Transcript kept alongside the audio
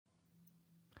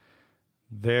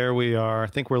There we are. I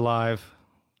think we're live.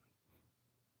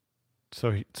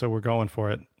 So we're going for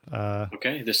it.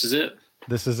 Okay, this is it.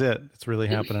 This is it. It's really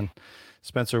happening.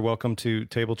 Spencer, welcome to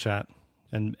Table Chat,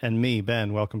 and me,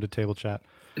 Ben, welcome to Table Chat.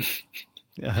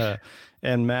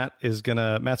 And Matt's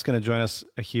gonna join us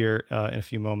here in a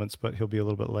few moments, but he'll be a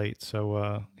little bit late,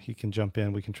 so he can jump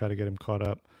in. We can try to get him caught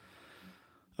up.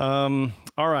 All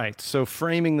right. So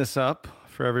framing this up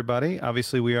for everybody,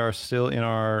 obviously we are still in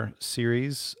our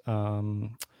series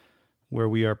where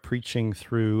we are preaching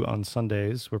through on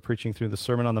Sundays. We're preaching through the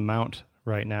Sermon on the Mount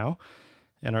right now,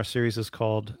 and our series is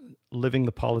called "Living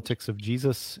the Politics of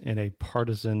Jesus in a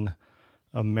Partisan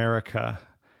America."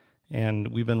 And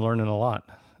we've been learning a lot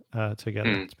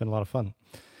together. It's been a lot of fun.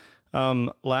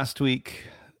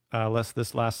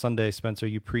 This last Sunday, Spencer,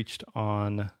 you preached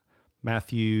on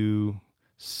Matthew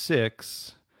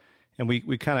 6, and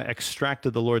we kind of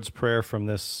extracted the Lord's Prayer from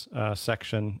this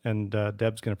section, and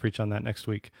Deb's going to preach on that next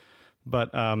week.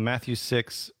 But Matthew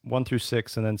 6, 1 through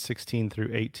 6, and then 16 through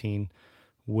 18,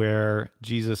 where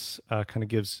Jesus kind of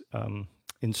gives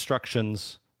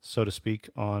instructions, so to speak,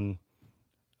 on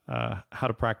how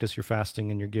to practice your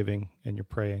fasting and your giving and your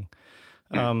praying.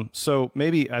 So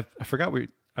maybe I forgot we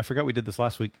did this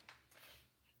last week,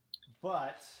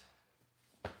 but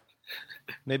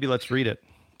maybe let's read it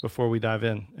before we dive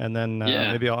in, and then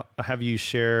maybe I'll have you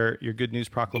share your good news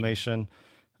proclamation,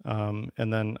 and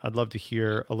then I'd love to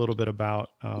hear a little bit about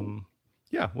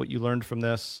what you learned from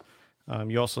this.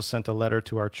 You also sent a letter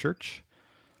to our church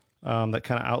that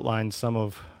kind of outlined some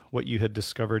of what you had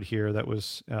discovered here that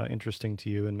was interesting to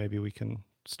you, and maybe we can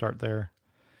start there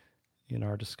in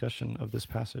our discussion of this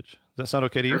passage. Does that sound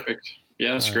okay to you? Perfect.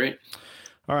 Yeah, that's great.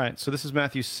 All right, so this is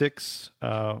Matthew 6,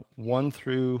 1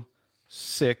 through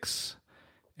 6,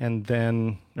 and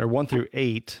then, or 1 through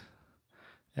 8,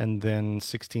 and then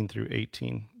 16 through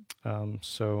 18.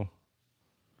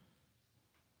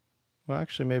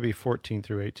 Actually maybe 14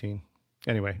 through 18.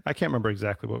 Anyway, I can't remember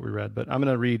exactly what we read, but I'm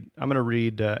going to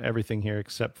read everything here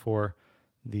except for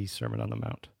the Sermon on the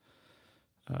Mount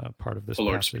part of this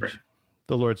passage.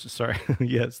 The Lord's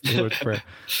Prayer,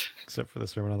 except for the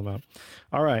Sermon on the Mount.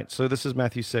 All right, so this is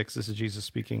Matthew 6. This is Jesus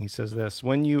speaking. He says this: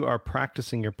 "When you are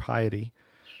practicing your piety,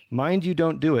 mind you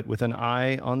don't do it with an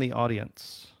eye on the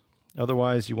audience.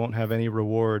 Otherwise, you won't have any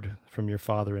reward from your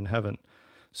Father in heaven.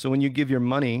 So when you give your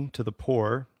money to the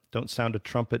poor, don't sound a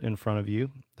trumpet in front of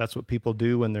you. That's what people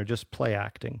do when they're just play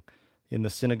acting in the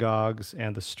synagogues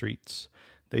and the streets.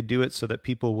 They do it so that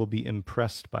people will be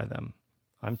impressed by them.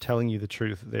 I'm telling you the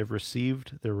truth. They've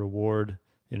received their reward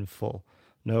in full.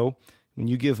 No, when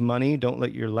you give money, don't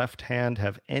let your left hand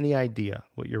have any idea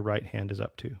what your right hand is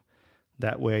up to.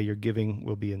 That way your giving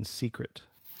will be in secret,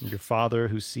 and your Father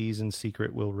who sees in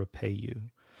secret will repay you.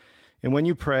 And when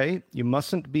you pray, you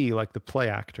mustn't be like the play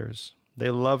actors. They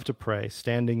love to pray,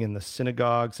 standing in the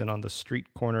synagogues and on the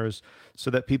street corners, so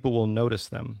that people will notice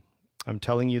them. I'm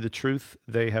telling you the truth,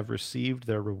 they have received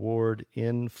their reward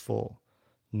in full.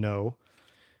 No,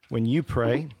 when you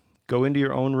pray, go into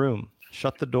your own room,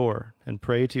 shut the door, and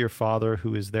pray to your Father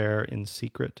who is there in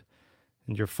secret.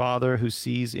 And your Father who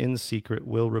sees in secret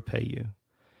will repay you.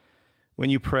 When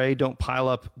you pray, don't pile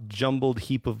up jumbled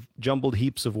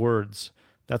heaps of words.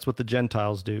 That's what the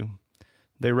Gentiles do.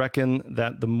 They reckon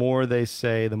that the more they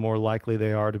say, the more likely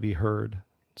they are to be heard.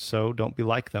 So don't be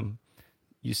like them.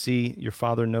 You see, your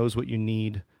Father knows what you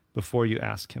need before you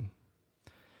ask him.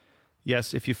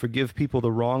 Yes, if you forgive people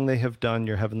the wrong they have done,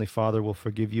 your heavenly Father will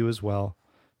forgive you as well.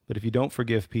 But if you don't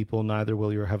forgive people, neither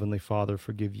will your heavenly Father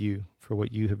forgive you for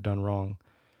what you have done wrong.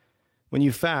 When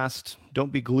you fast,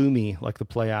 don't be gloomy like the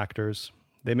play actors.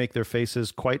 They make their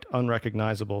faces quite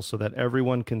unrecognizable so that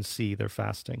everyone can see they're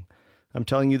fasting. I'm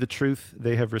telling you the truth,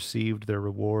 they have received their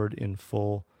reward in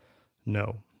full.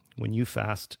 No, when you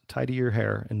fast, tidy your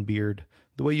hair and beard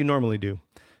the way you normally do,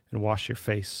 and wash your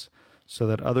face, so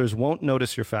that others won't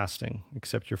notice your fasting,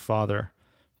 except your Father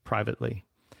privately.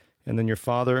 And then your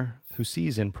Father, who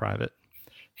sees in private,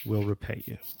 will repay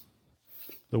you."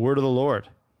 The word of the Lord.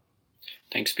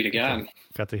 Thanks be to God.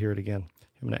 Got to hear it again.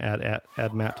 I'm going to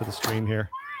add Matt to the stream here.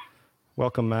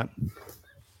 Welcome, Matt.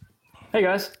 Hey,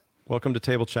 guys. Welcome to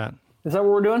Table Chat. Is that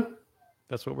what we're doing?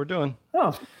 That's what we're doing.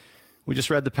 Oh. We just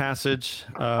read the passage.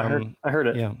 I heard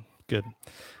it. Yeah, good.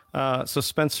 So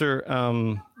Spencer,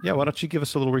 why don't you give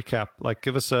us a little recap?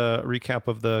 Give us a recap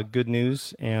of the good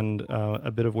news and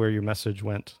a bit of where your message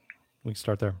went. We can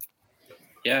start there.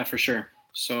 Yeah, for sure.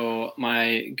 So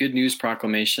my good news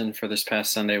proclamation for this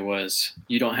past Sunday was,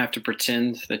 you don't have to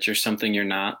pretend that you're something you're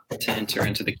not to enter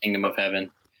into the kingdom of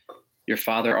heaven. Your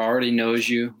Father already knows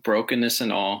you, brokenness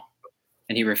and all,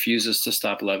 and he refuses to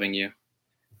stop loving you.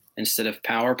 Instead of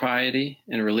power piety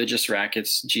and religious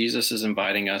rackets, Jesus is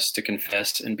inviting us to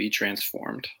confess and be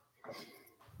transformed.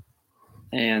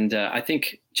 And I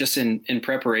think just in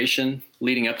preparation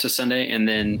leading up to Sunday and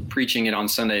then preaching it on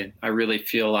Sunday, I really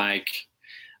feel like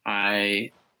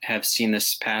I have seen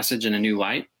this passage in a new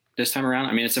light this time around.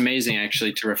 I mean, it's amazing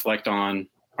actually to reflect on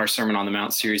our Sermon on the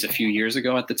Mount series a few years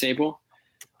ago at the table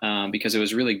because it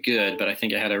was really good, but I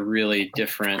think it had a really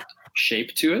different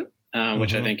shape to it,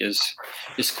 which I think is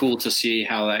cool to see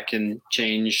how that can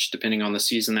change depending on the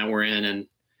season that we're in and,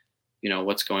 you know,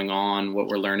 what's going on, what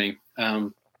we're learning.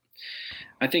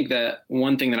 I think that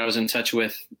one thing that I was in touch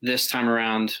with this time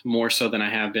around more so than I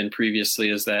have been previously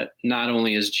is that not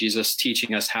only is Jesus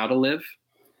teaching us how to live,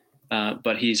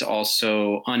 but he's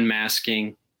also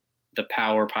unmasking the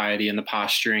power, piety, and the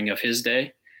posturing of his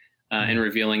day and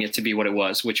revealing it to be what it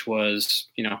was, which was,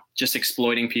 you know, just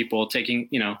exploiting people, taking,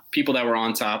 you know, people that were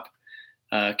on top,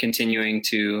 continuing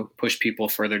to push people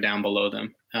further down below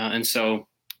them. And so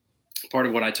part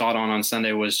of what I taught on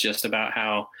Sunday was just about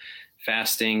how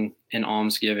fasting and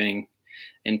almsgiving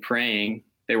and praying,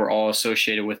 they were all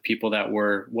associated with people that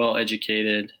were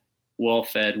well-educated,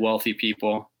 well-fed, wealthy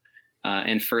people,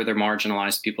 and further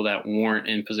marginalized people that weren't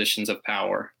in positions of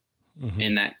power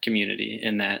in that community,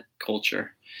 in that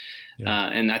culture. Yeah.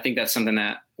 And I think that's something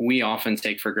that we often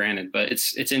take for granted, but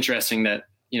it's interesting that,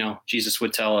 you know, Jesus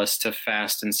would tell us to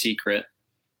fast in secret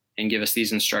and give us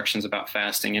these instructions about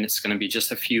fasting. And it's going to be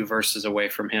just a few verses away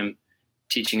from him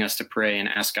teaching us to pray and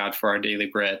ask God for our daily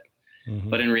bread.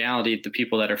 But in reality, the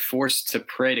people that are forced to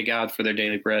pray to God for their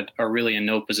daily bread are really in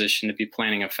no position to be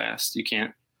planning a fast. You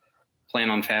can't plan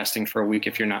on fasting for a week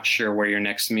if you're not sure where your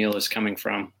next meal is coming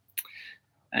from.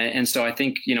 And so I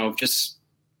think, you know, just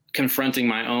confronting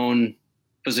my own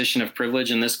position of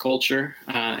privilege in this culture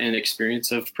and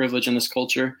experience of privilege in this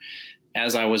culture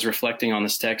as I was reflecting on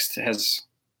this text has,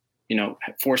 you know,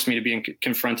 forced me to be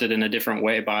confronted in a different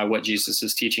way by what Jesus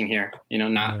is teaching here. You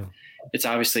know, it's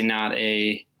obviously not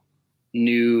a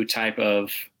new type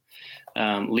of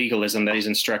legalism that he's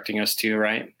instructing us to,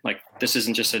 right? Like this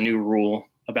isn't just a new rule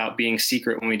about being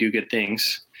secret when we do good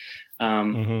things.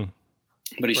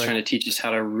 But he's trying to teach us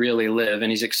how to really live. And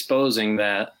he's exposing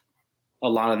that a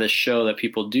lot of this show that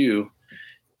people do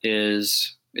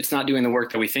is it's not doing the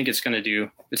work that we think it's going to do.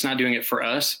 It's not doing it for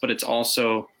us, but it's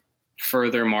also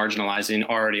further marginalizing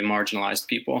already marginalized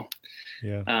people.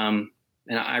 Yeah. And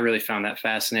I really found that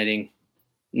fascinating,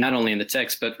 not only in the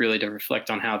text, but really to reflect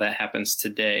on how that happens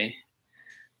today.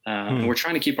 And we're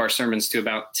trying to keep our sermons to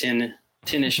about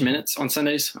 10-ish minutes on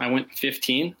Sundays. I went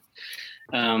 15,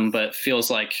 but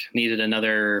feels like needed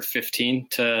another 15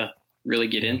 to really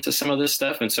get into some of this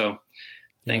stuff. And so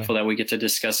thankful that we get to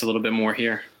discuss a little bit more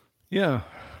here. Yeah.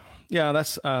 Yeah.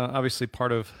 That's obviously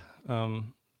part of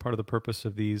the purpose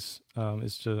of these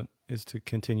is to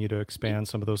continue to expand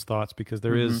some of those thoughts, because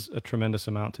there is a tremendous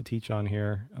amount to teach on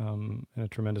here, and a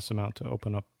tremendous amount to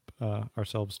open up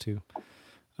ourselves to.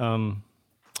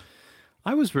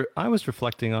 I was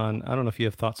reflecting on, I don't know if you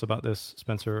have thoughts about this,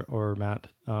 Spencer or Matt,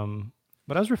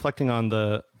 but I was reflecting on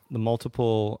the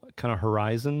multiple kind of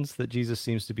horizons that Jesus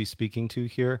seems to be speaking to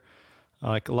here.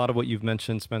 Like a lot of what you've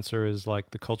mentioned, Spencer, is like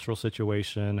the cultural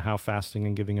situation, how fasting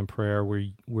and giving and prayer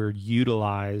were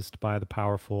utilized by the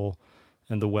powerful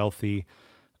and the wealthy,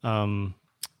 to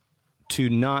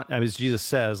not, as Jesus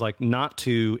says, like not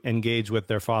to engage with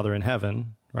their Father in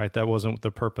heaven, right? That wasn't the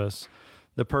purpose.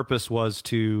 The purpose was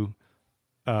to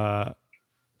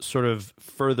sort of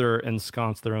further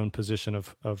ensconce their own position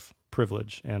of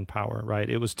privilege and power, right?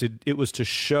 It was to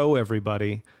show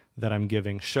everybody that I'm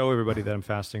giving, show everybody that I'm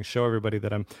fasting, show everybody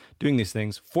that I'm doing these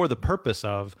things for the purpose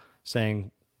of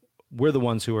saying we're the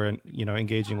ones who are, you know,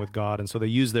 engaging with God. And so they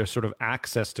use their sort of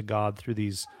access to God through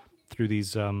these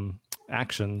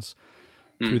actions,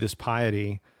 through this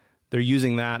piety. They're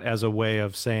using that as a way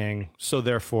of saying, so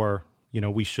therefore, you know,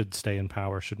 we should stay in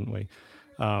power, shouldn't we?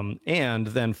 And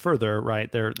then further,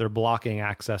 right, they're blocking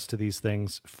access to these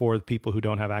things for people who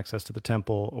don't have access to the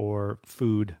temple or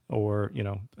food or, you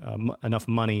know, enough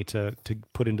money to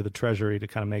put into the treasury to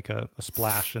kind of make a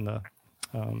splash in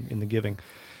the giving.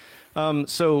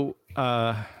 So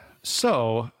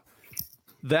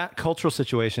that cultural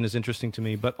situation is interesting to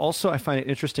me, but also I find it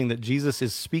interesting that Jesus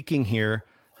is speaking here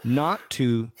not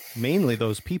to mainly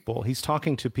those people. He's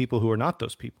talking to people who are not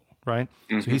those people, right?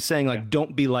 So he's saying, like,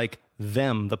 don't be like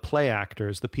them, the play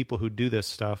actors, the people who do this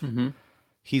stuff.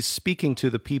 He's speaking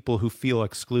to the people who feel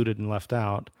excluded and left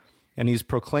out, and he's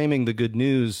proclaiming the good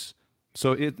news.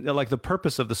 So like the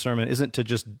purpose of the sermon isn't to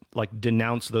just like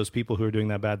denounce those people who are doing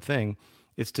that bad thing.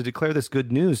 It's to declare this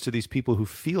good news to these people who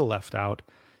feel left out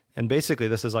And basically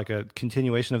this is like a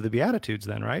continuation of the Beatitudes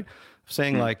then, right?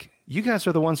 Saying like, you guys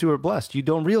are the ones who are blessed. You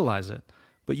don't realize it,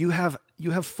 but you have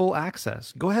full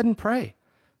access. Go ahead and pray.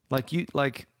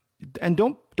 And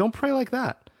don't pray like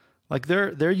that. Like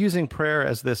they're using prayer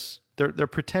as this, they're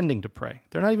pretending to pray.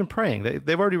 They're not even praying.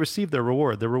 They've already received their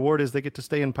reward. Their reward is they get to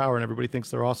stay in power and everybody thinks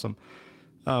they're awesome.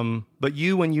 But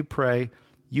when you pray,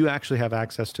 you actually have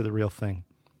access to the real thing.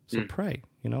 So pray,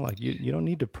 like you don't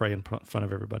need to pray in front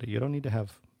of everybody. You don't need to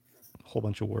have a whole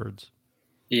bunch of words.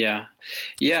 Yeah.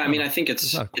 Yeah. I mean, I think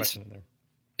it's not a question in there.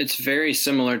 It's very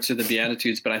similar to the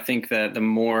Beatitudes, but I think that the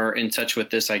more in touch with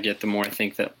this I get, the more I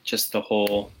think that just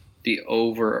the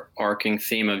overarching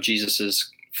theme of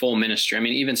Jesus's full ministry. I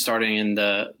mean, even starting in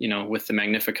with the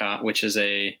Magnificat, which is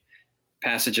a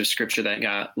passage of scripture that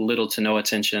got little to no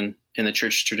attention in the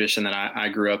church tradition that I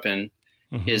grew up in,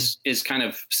 is kind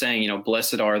of saying,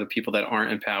 blessed are the people that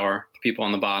aren't in power, the people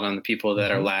on the bottom, the people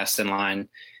that are last in line.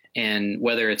 And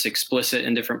whether it's explicit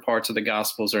in different parts of the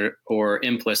Gospels or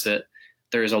implicit,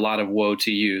 there's a lot of woe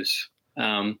to yous.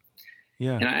 And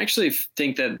I actually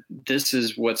think that this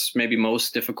is what's maybe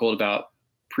most difficult about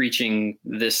preaching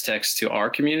this text to our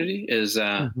community is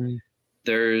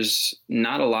there's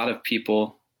not a lot of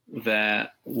people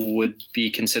that would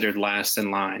be considered last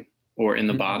in line or in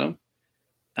the bottom.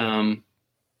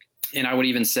 And I would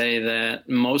even say that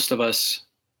most of us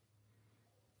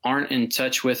aren't in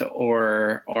touch with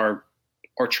or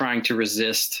trying to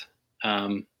resist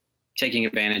taking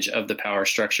advantage of the power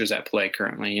structures at play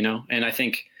currently, And I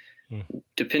think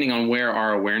depending on where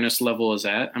our awareness level is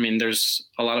at, I mean, there's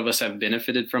a lot of us have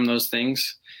benefited from those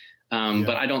things.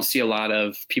 But I don't see a lot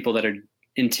of people that are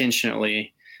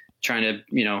intentionally trying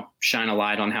to, shine a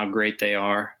light on how great they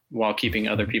are while keeping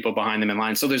other people behind them in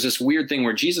line. So there's this weird thing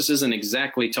where Jesus isn't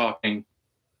exactly talking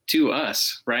to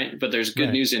us, right? But there's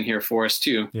good news in here for us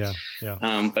too. Yeah.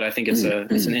 But I think it's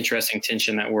an interesting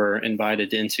tension that we're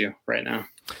invited into right now.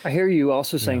 I hear you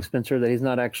also saying, Spencer, that he's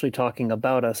not actually talking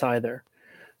about us either.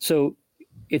 So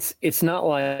it's not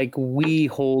like we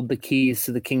hold the keys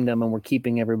to the kingdom and we're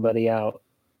keeping everybody out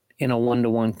in a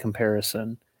one-to-one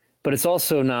comparison. But it's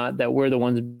also not that we're the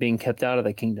ones being kept out of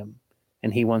the kingdom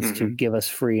and he wants to give us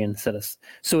free and set us.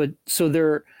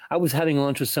 I was having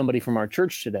lunch with somebody from our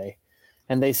church today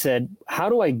and they said, how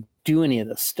do I do any of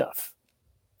this stuff?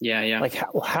 Yeah. Like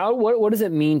what does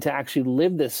it mean to actually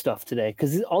live this stuff today?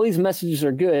 Because all these messages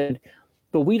are good,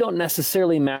 but we don't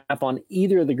necessarily map on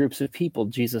either of the groups of people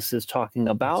Jesus is talking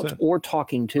about or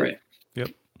talking to. Right. Yep.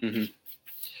 Mm-hmm.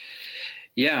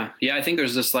 Yeah. I think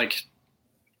there's this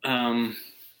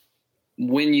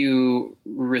when you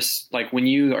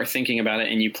are thinking about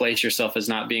it and you place yourself as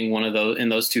not being one of those in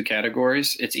those two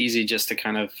categories, it's easy just to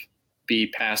kind of be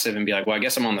passive and be like, well, I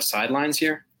guess I'm on the sidelines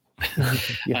here.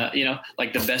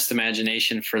 Like the best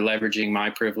imagination for leveraging my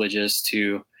privileges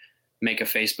to make a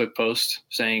Facebook post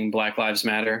saying Black Lives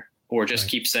Matter, or just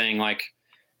keep saying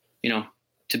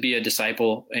to be a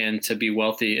disciple and to be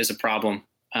wealthy is a problem.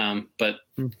 But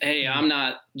hey, I'm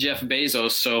not Jeff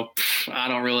Bezos, so I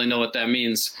don't really know what that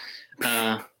means. You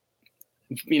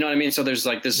know what I mean? So there's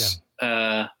like this,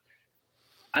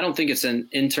 I don't think it's an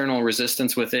internal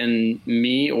resistance within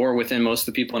me or within most of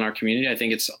the people in our community. I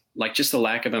think it's like just a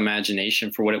lack of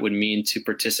imagination for what it would mean to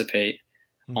participate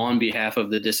on behalf of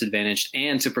the disadvantaged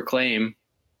and to proclaim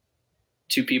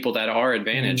to people that are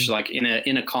advantaged, like in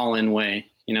a call-in way,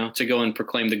 to go and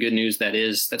proclaim the good news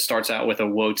that starts out with a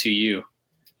woe to you,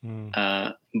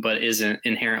 but isn't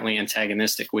inherently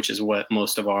antagonistic, which is what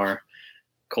most of our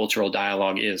cultural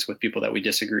dialogue is with people that we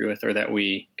disagree with or that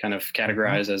we kind of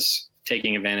categorize as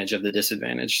taking advantage of the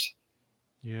disadvantaged.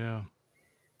 Yeah.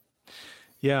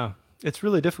 It's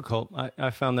really difficult. I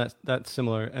found that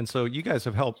similar. And so you guys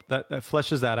have helped that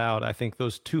fleshes that out. I think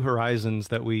those two horizons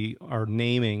that we are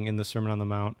naming in the Sermon on the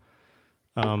Mount,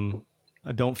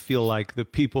 I don't feel like the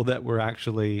people that we're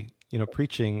actually,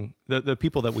 preaching, the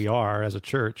people that we are as a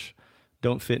church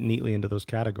don't fit neatly into those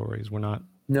categories. We're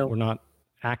not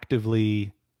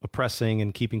actively oppressing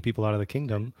and keeping people out of the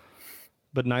kingdom,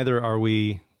 but neither are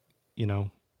we,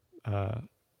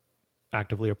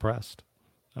 actively oppressed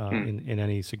in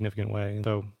any significant way. And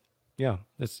so, yeah,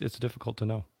 it's difficult to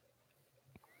know.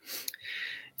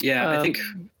 Yeah, I think.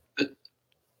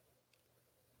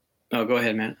 Oh, go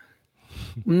ahead, Matt.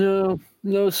 No,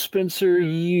 Spencer,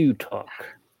 you talk.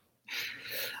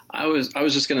 I was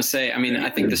just going to say, I mean,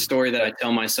 I think the story that I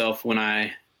tell myself when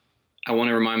I want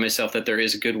to remind myself that there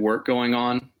is good work going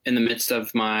on in the midst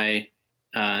of my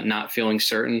not feeling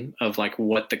certain of like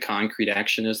what the concrete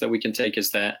action is that we can take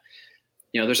is that,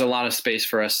 there's a lot of space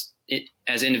for us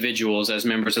as individuals, as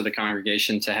members of the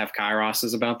congregation, to have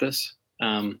kairoses about this.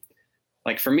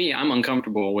 like for me, I'm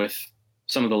uncomfortable with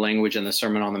some of the language in the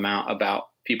Sermon on the Mount about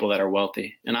people that are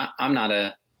wealthy. And I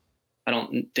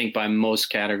don't think by most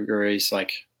categories,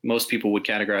 like most people would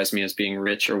categorize me as being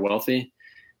rich or wealthy,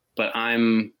 but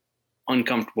I'm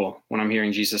uncomfortable when I'm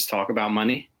hearing Jesus talk about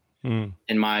money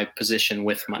in my position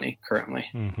with money currently.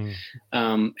 Mm-hmm.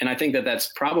 And I think that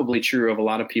that's probably true of a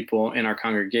lot of people in our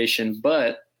congregation,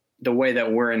 but the way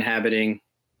that we're inhabiting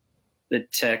the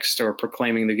text or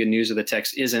proclaiming the good news of the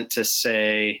text isn't to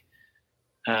say,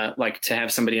 like to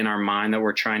have somebody in our mind that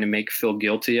we're trying to make feel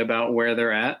guilty about where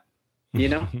they're at. You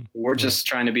know, we're just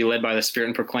trying to be led by the Spirit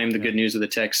and proclaim the good news of the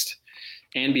text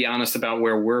and be honest about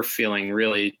where we're feeling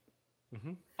really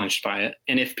punched by it.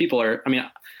 And if people are, I mean,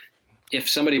 if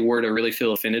somebody were to really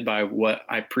feel offended by what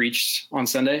I preached on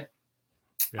Sunday,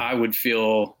 I would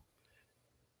feel,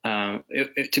 to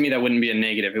me, that wouldn't be a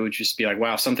negative. It would just be like,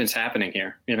 wow, something's happening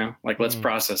here, you know, like, let's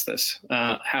process this.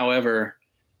 However,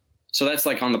 so that's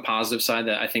like on the positive side,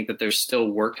 that I think that there's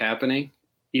still work happening,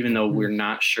 even though we're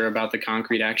not sure about the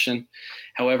concrete action.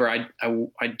 However, I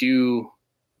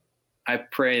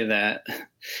pray that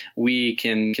we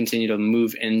can continue to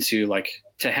move into, like,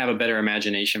 to have a better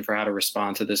imagination for how to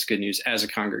respond to this good news as a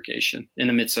congregation in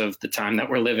the midst of the time that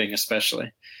we're living,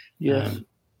 especially. Yeah.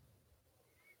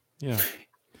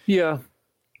 Yeah.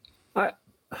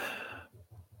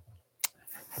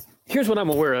 Here's what I'm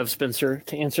aware of, Spencer,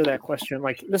 to answer that question.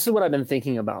 Like, this is what I've been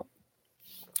thinking about.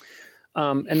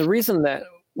 And the reason that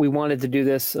we wanted to do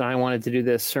this, and I wanted to do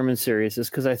this sermon series, is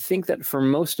because I think that for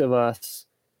most of us,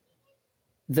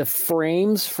 the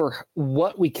frames for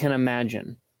what we can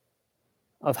imagine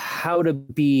of how to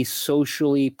be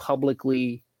socially,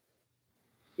 publicly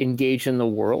engaged in the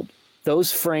world,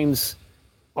 those frames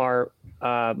are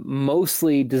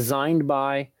mostly designed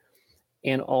by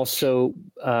and also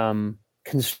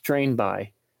constrained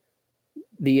by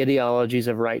the ideologies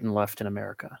of right and left in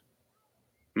America.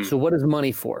 So what is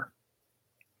money for?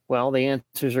 Well, the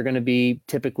answers are going to be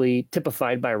typically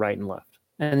typified by right and left.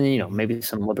 And, you know, maybe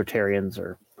some libertarians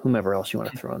or whomever else you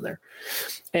want to throw in there.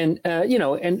 And,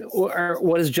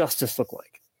 what does justice look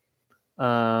like?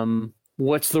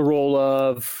 What's the role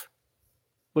of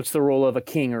a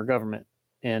king or government?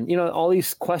 And, you know, all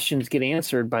these questions get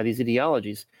answered by these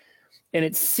ideologies. And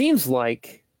it seems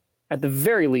like, at the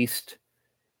very least,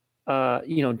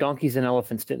 donkeys and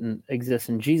elephants didn't exist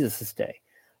in Jesus's day.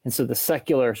 And so the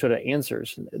secular sort of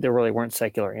answers, there really weren't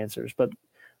secular answers, but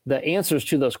the answers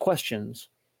to those questions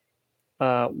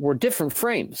were different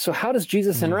frames. So how does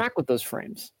Jesus interact with those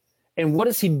frames? And what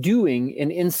is he doing in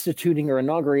instituting or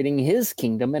inaugurating his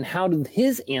kingdom? And how do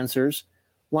his answers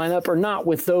line up or not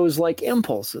with those like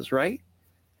impulses, right?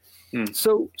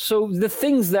 So the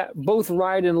things that both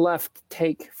right and left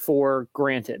take for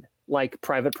granted, like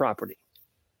private property.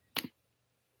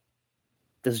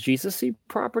 Does Jesus see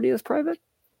property as private?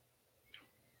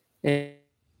 In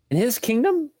his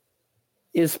kingdom,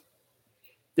 is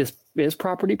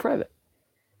property private?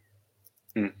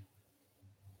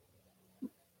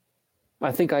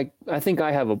 I think I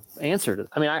have an answer to.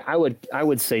 I mean, I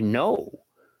would say no.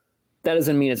 That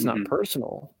doesn't mean it's not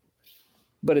personal,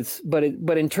 but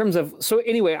in terms of, so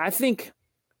anyway, I think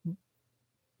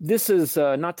this is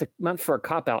not for a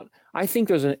cop out. I think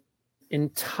there's an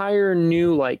entire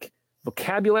new like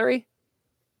vocabulary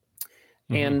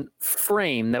and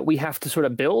frame that we have to sort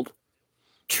of build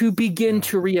to begin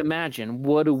to reimagine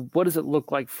what does it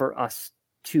look like for us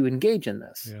to engage in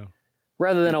this,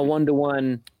 rather than a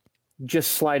one-to-one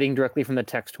just sliding directly from the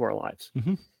text to our lives.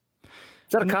 Is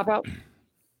that a cop out?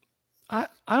 I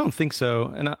don't think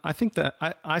so, and I think that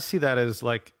I see that as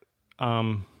like I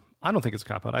don't think it's a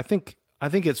cop out. I think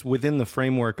it's within the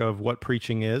framework of what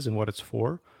preaching is and what it's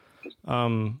for.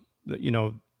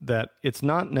 That it's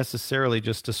not necessarily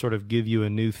just to sort of give you a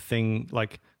new thing,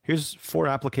 like here's 4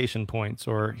 application points,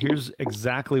 or here's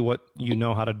exactly what you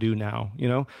know how to do now,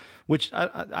 which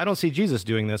I don't see Jesus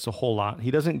doing this a whole lot. He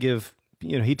doesn't give,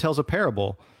 he tells a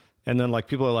parable, and then like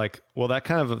people are like, well, that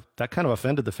kind of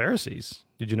offended the Pharisees.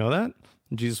 Did you know that?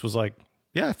 And Jesus was like,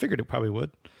 yeah, I figured it probably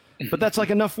would. But that's like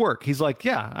enough work. He's like,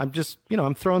 yeah, I'm just,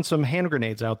 I'm throwing some hand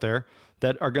grenades out there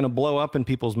that are going to blow up in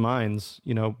people's minds,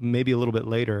 maybe a little bit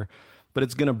later, but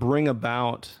it's going to bring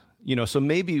about, so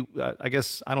maybe, I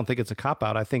guess, I don't think it's a cop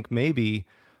out. I think maybe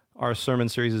our sermon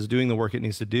series is doing the work it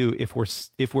needs to do if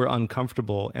we're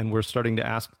uncomfortable and we're starting to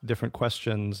ask different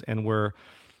questions and we're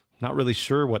not really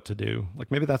sure what to do. Like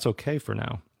maybe that's okay for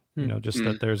now,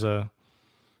 that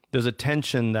there's a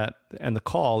tension that, and the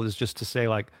call is just to say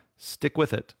like, stick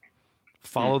with it,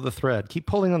 follow the thread, keep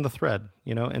pulling on the thread,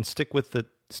 and stick with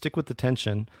the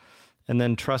tension, and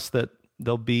then trust that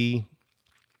there'll be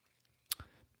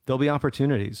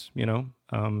opportunities,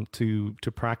 to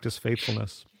practice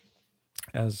faithfulness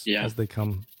as they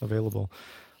come available.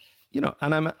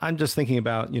 And I'm just thinking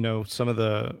about some of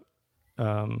the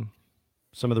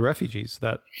refugees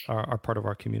that are part of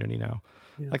our community now.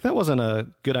 Yeah. Like that wasn't a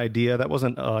good idea. That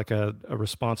wasn't like a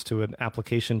response to an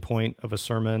application point of a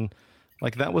sermon.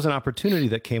 Like that was an opportunity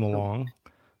that came along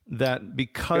that,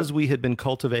 because we had been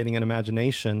cultivating an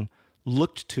imagination,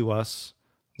 looked to us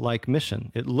like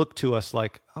mission. It looked to us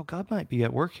like, oh, God might be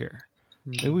at work here.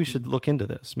 Maybe we should look into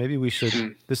this. Maybe we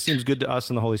should, this seems good to us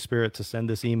in the Holy Spirit, to send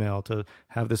this email, to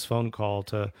have this phone call,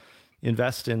 to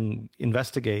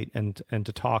investigate and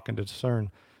to talk and to discern.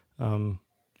 And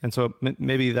so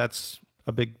maybe that's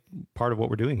a big part of what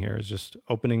we're doing here, is just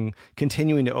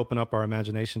continuing to open up our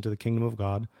imagination to the kingdom of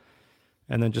God,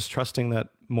 and then just trusting that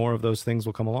more of those things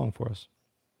will come along for us.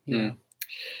 Yeah.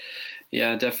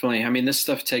 Yeah, definitely. I mean, this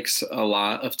stuff takes a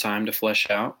lot of time to flesh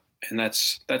out. And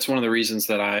that's one of the reasons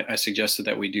that I suggested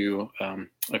that we do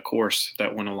a course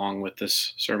that went along with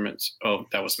this sermons. Oh,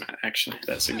 that was Matt, actually,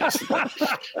 that suggested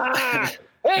that.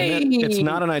 Hey! It's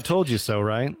not an I told you so,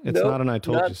 right? It's not an I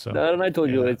told you so. Not an I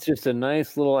told you. It's just a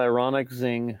nice little ironic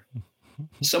zing.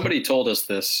 Somebody told us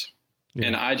this,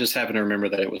 and I just happen to remember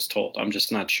that it was told. I'm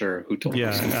just not sure who told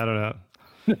us. Yeah, I don't know.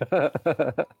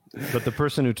 But the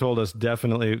person who told us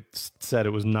definitely said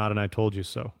it was not an I told you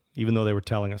so, even though they were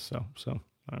telling us so. So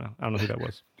I don't know who that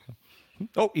was.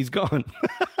 Oh, he's gone.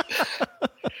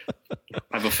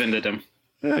 I've offended him.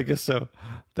 Yeah, I guess so.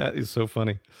 That is so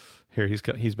funny. Here, he's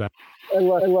back. I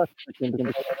left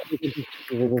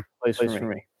place for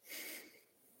me.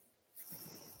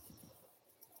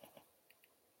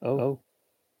 Oh.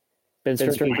 Ben,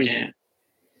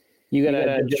 you got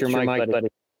to adjust your mic, buddy.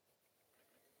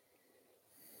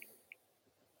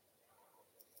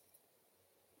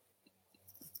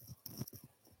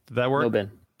 Did that work? No, Ben.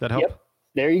 That help? Yep.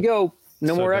 There you go.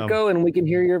 No more echo, and we can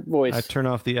hear your voice. I turn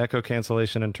off the echo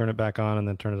cancellation and turn it back on, and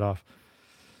then turn it off.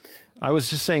 I was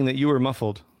just saying that you were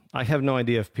muffled. I have no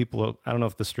idea if I don't know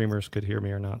if the streamers could hear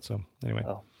me or not. So anyway,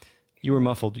 you were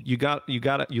muffled. You got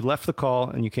it. You left the call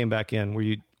and you came back in. Were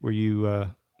you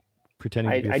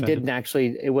pretending to be offended? I didn't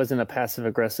actually. It wasn't a passive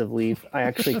aggressive leave. I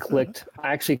actually clicked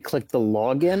the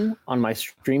login on my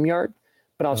StreamYard,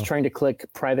 but I was trying to click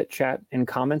private chat and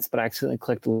comments, but I accidentally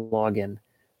clicked login,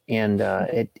 and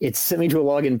it sent me to a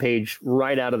login page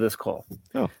right out of this call.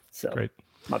 Oh, so great.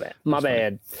 My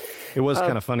bad. It was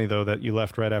kind of funny though that you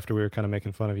left right after we were kind of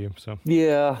making fun of you. So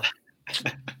yeah,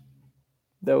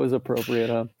 that was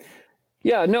appropriate.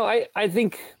 Yeah, no, I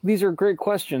think these are great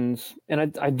questions,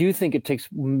 and I do think it takes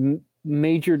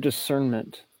major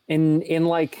discernment in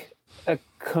like a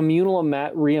communal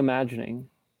reimagining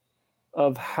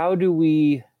of how do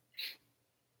we,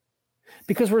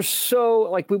 because we're so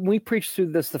like when we preached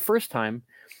through this the first time,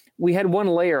 we had one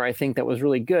layer I think that was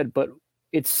really good, but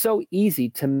it's so easy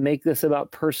to make this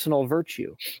about personal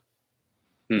virtue.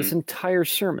 This entire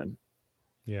sermon.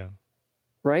 Yeah.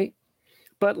 Right?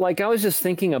 But like I was just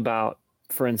thinking about,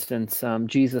 for instance,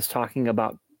 Jesus talking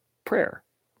about prayer.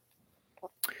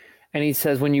 And he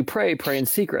says, when you pray, pray in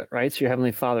secret, right? So your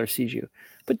heavenly Father sees you.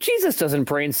 But Jesus doesn't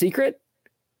pray in secret.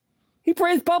 He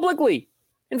prays publicly.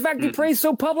 In fact, he prays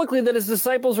so publicly that his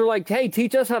disciples are like, hey,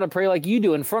 teach us how to pray like you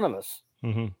do in front of us.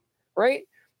 Mm-hmm. Right?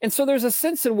 And so there's a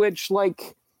sense in which,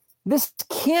 like, this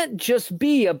can't just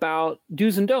be about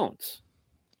do's and don'ts.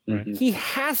 Mm-hmm. He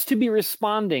has to be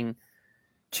responding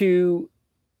to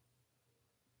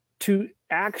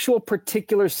actual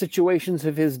particular situations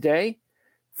of his day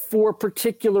for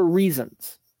particular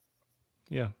reasons.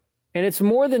 Yeah. And it's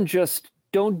more than just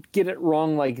don't get it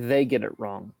wrong like they get it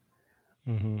wrong.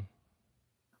 Mm-hmm.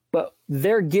 But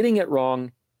their getting it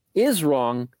wrong is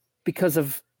wrong because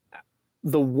of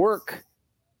the work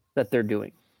that they're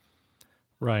doing.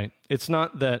 Right. It's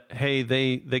not that, hey,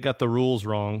 they got the rules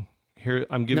wrong. Here,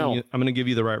 I'm going to give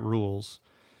you the right rules.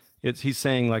 He's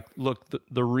saying, like, look,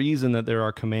 the reason that there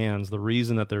are commands, the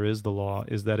reason that there is the law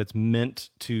is that it's meant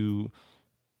to,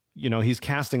 he's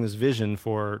casting this vision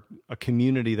for a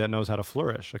community that knows how to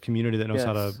flourish, a community that knows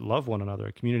how to love one another,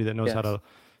 a community that knows how to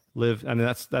live. I mean,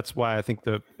 that's why I think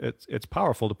it's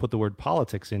powerful to put the word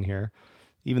politics in here,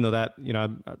 even though that,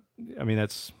 I mean,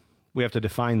 we have to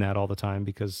define that all the time,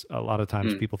 because a lot of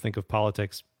times people think of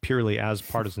politics purely as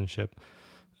partisanship.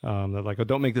 They're like, oh,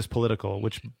 don't make this political,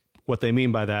 which what they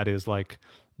mean by that is like,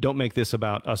 don't make this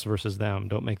about us versus them.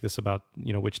 Don't make this about,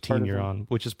 which team you're on,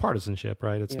 which is partisanship,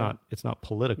 right? It's not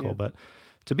political, but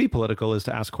to be political is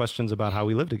to ask questions about how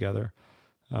we live together.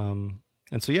 And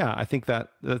so, I think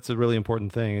that's a really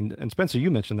important thing. And Spencer, you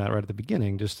mentioned that right at the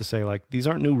beginning, just to say, like, these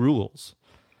aren't new rules.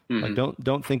 Mm-hmm. Like,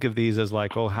 don't think of these as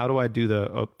like, oh, how do I do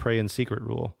the pray in secret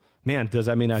rule? man, does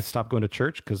that mean I stop going to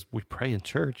church? Because we pray in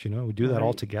church, we do that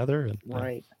all together. And,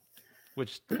 Right.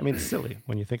 which, I mean, it's silly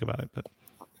when you think about it, but.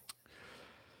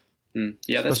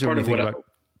 Yeah, that's part of what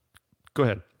Go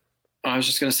ahead. I was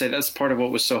just going to say, that's part of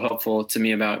what was so helpful to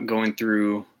me about going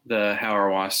through the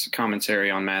Hauerwas commentary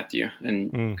on Matthew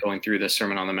and going through the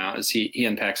Sermon on the Mount, is he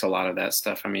unpacks a lot of that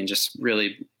stuff. I mean, just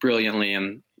really brilliantly,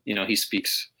 and he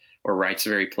speaks or writes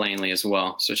very plainly as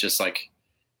well. So it's just like,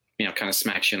 kind of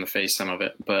smacks you in the face, some of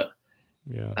it, but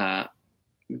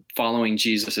following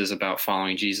Jesus is about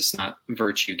following Jesus, not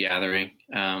virtue gathering.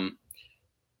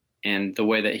 And the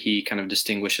way that he kind of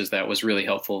distinguishes that was really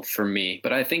helpful for me.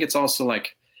 But I think it's also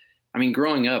like,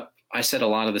 growing up, I said a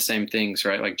lot of the same things,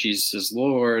 right? Like, Jesus is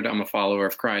Lord, I'm a follower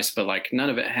of Christ, but like none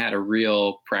of it had a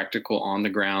real practical on the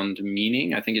ground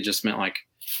meaning. I think it just meant like,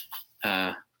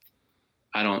 I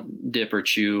don't dip or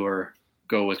chew or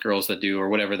go with girls that do, or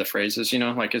whatever the phrase is,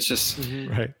 like it's just,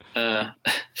 right.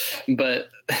 But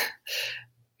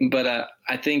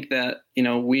I think that,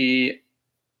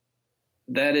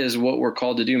 that is what we're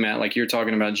called to do, Matt. Like you're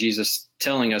talking about Jesus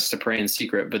telling us to pray in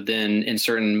secret, but then in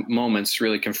certain moments,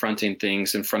 really confronting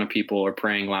things in front of people or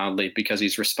praying loudly because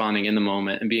he's responding in the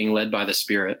moment and being led by the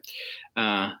Spirit.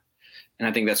 And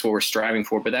I think that's what we're striving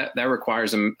for. But that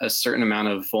requires a certain amount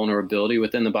of vulnerability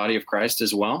within the body of Christ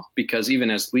as well, because even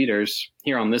as leaders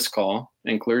here on this call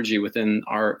and clergy within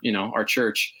our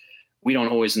church, we don't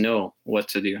always know what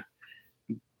to do.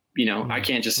 I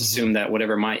can't just assume that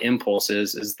whatever my impulse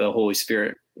is the Holy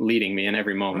Spirit leading me in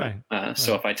every moment. Right.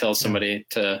 So if I tell somebody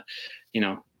to,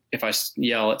 if I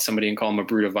yell at somebody and call them a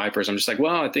brood of vipers, I'm just like,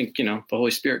 well, I think, the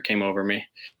Holy Spirit came over me.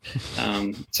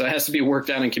 So it has to be worked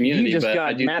out in community. You just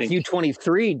got Matthew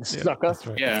 23, sucker.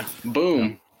 Right. Yeah.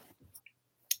 Boom.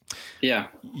 Yeah.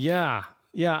 Yeah.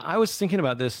 Yeah. I was thinking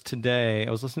about this today.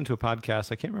 I was listening to a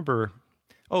podcast. I can't remember.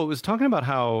 Oh, it was talking about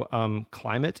how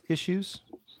climate issues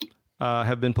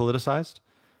have been politicized,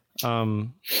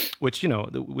 which,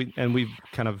 we've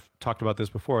kind of talked about this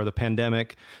before, the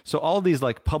pandemic. So all these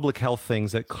like public health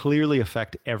things that clearly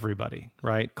affect everybody,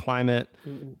 right? Climate,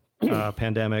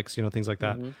 pandemics, things like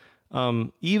that.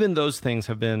 Even those things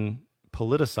have been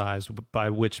politicized, by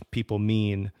which people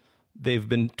mean they've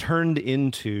been turned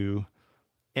into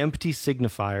empty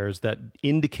signifiers that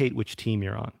indicate which team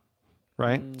you're on.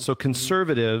 Right? So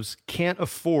conservatives can't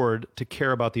afford to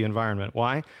care about the environment.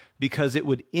 Why? Because it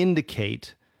would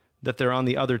indicate that they're on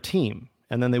the other team,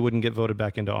 and then they wouldn't get voted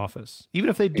back into office, even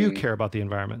if they do care about the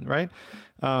environment, right?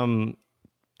 To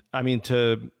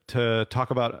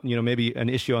talk about, maybe an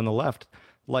issue on the left,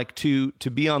 like to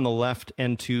be on the left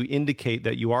and to indicate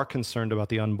that you are concerned about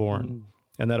the unborn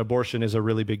and that abortion is a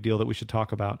really big deal that we should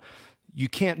talk about. You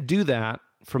can't do that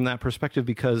from that perspective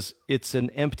because it's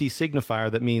an empty signifier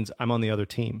that means I'm on the other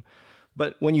team.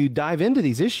 But when you dive into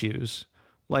these issues,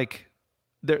 like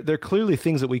they're clearly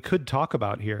things that we could talk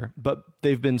about here, but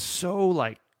they've been so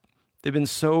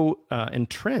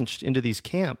entrenched into these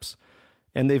camps,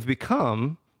 and they've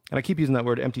become, and I keep using that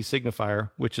word empty signifier,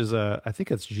 which is I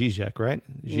think it's Zizek, right?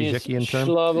 Zizekian term.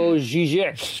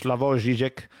 Slavoj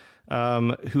Zizek,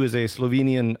 who is a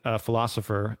Slovenian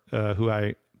philosopher who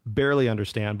I barely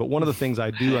understand, but one of the things I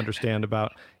do understand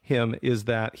about him is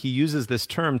that he uses this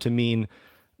term to mean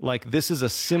like this is a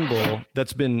symbol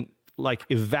that's been like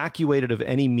evacuated of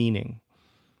any meaning.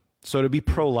 So to be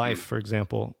pro-life, for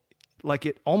example, like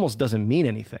it almost doesn't mean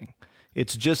anything.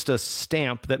 It's just a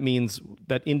stamp that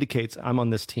indicates I'm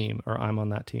on this team or I'm on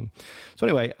that team. So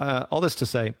anyway, all this to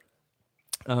say,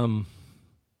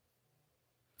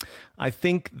 I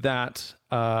think that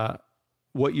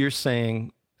what you're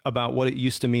saying about what it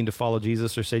used to mean to follow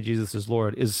Jesus or say Jesus is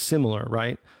Lord is similar,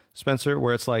 right, Spencer?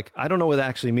 Where it's like, I don't know what it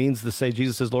actually means to say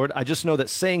Jesus is Lord. I just know that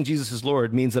saying Jesus is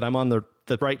Lord means that I'm on the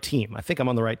right team. I think I'm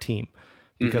on the right team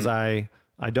because I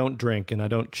don't drink and I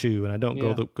don't chew and I don't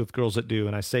go with girls that do,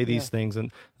 and I say these things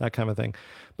and that kind of thing.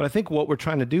 But I think what we're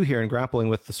trying to do here in grappling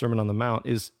with the Sermon on the Mount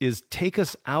is take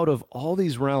us out of all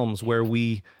these realms where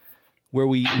we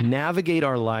navigate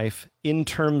our life in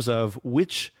terms of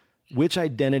which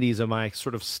identities am I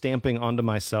sort of stamping onto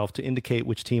myself to indicate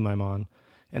which team I'm on?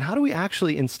 And how do we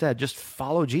actually instead just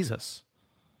follow Jesus,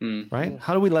 right?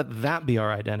 How do we let that be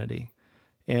our identity?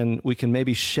 And we can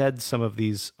maybe shed some of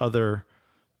these other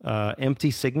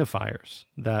empty signifiers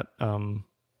that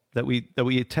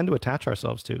we tend to attach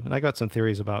ourselves to. And I got some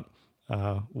theories about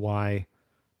why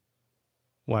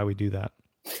we do that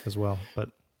as well. But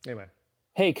anyway.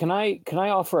 Hey, can I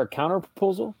offer a counter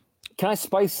proposal? Can I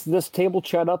spice this table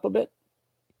chat up a bit?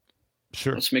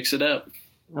 Sure. Let's mix it up.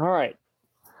 All right.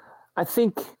 I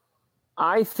think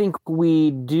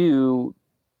we do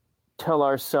tell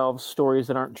ourselves stories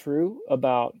that aren't true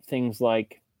about things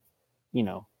like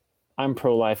I'm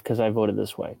pro-life because I voted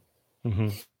this way. Mm-hmm.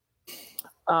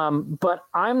 But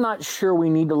I'm not sure we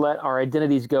need to let our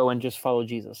identities go and just follow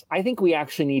Jesus. I think we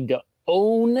actually need to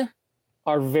own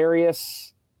our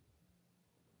various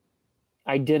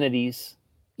identities,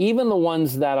 even the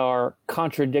ones that are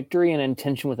contradictory and in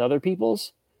tension with other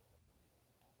people's.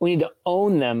 We need to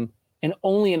own them, and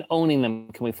only in owning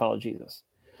them can we follow Jesus.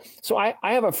 So I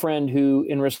have a friend who,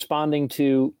 in responding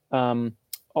to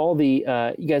all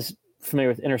the, you guys familiar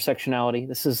with intersectionality?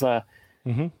 This is a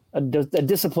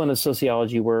discipline of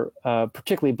sociology where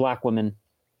particularly Black women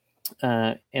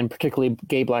and particularly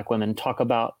gay Black women talk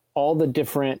about all the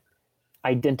different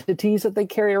identities that they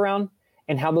carry around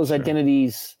and how those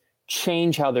identities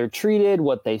change how they're treated,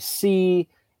 what they see.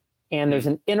 And there's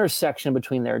an intersection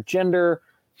between their gender,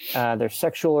 their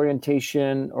sexual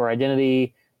orientation or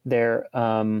identity, their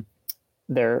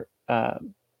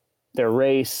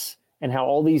race, and how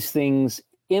all these things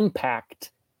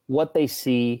impact what they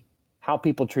see, how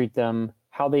people treat them,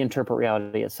 how they interpret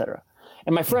reality, etc.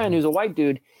 And my friend, who's a white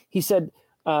dude, he said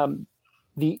the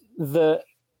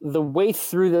way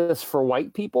through this for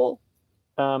white people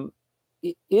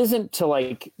it isn't to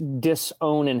like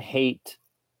disown and hate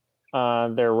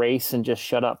their race and just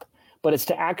shut up, but it's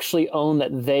to actually own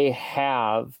that they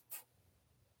have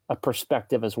a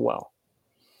perspective as well,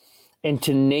 and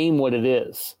to name what it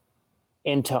is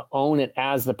and to own it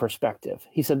as the perspective.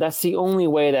 He said that's the only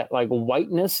way that like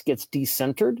whiteness gets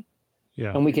decentered,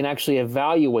 and we can actually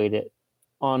evaluate it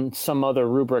on some other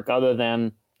rubric other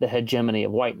than the hegemony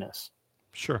of whiteness.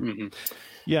 Sure. Mm-hmm.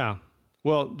 Yeah.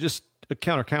 Well, just a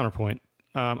counterpoint.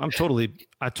 I totally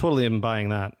am buying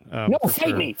that. No,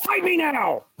 fight me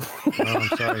now.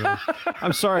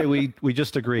 I'm sorry. We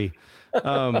just agree.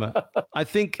 I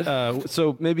think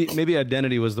so. Maybe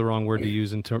identity was the wrong word to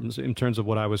use in terms of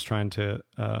what I was trying to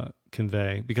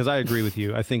convey. Because I agree with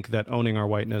you. I think that owning our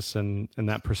whiteness and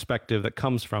that perspective that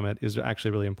comes from it is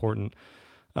actually really important.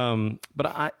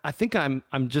 But I think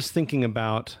I'm just thinking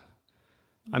about.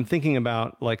 I'm thinking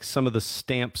about like some of the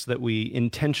stamps that we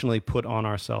intentionally put on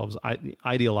ourselves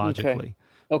ideologically,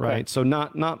 okay. Right? So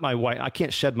not my white. I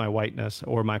can't shed my whiteness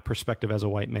or my perspective as a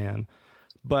white man,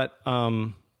 but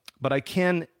I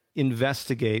can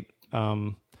investigate,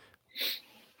 for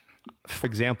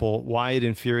example, why it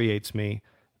infuriates me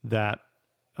that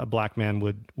a Black man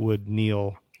would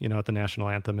kneel, at the national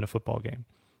anthem in a football game,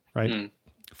 right? Mm.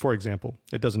 For example,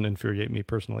 it doesn't infuriate me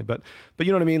personally, but you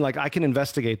know what I mean? Like I can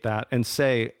investigate that and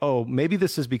say, oh, maybe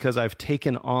this is because I've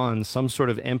taken on some sort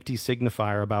of empty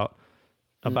signifier about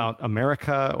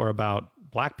America or about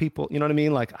Black people. You know what I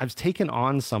mean? Like I've taken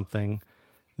on something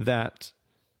that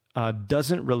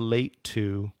doesn't relate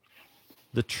to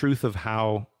the truth of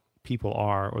how people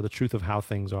are or the truth of how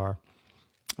things are.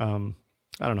 I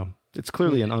don't know. It's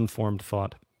clearly an unformed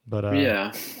thought, but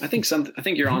yeah, I think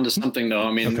you're onto something though.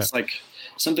 I mean, okay. It's like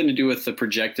something to do with the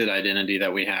projected identity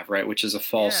that we have, right? Which is a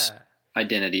false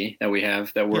identity that we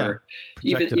have that we're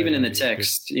even in the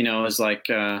text, is like,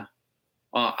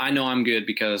 I know I'm good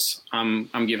because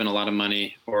I'm giving a lot of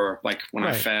money, or like when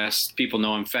I fast, people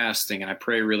know I'm fasting and I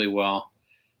pray really well.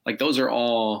 Like those are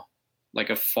all like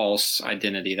a false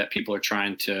identity that people are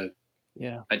trying to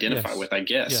identify with, I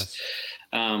guess.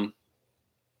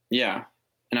 Yes.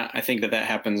 And I think that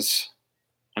happens.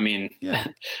 I mean,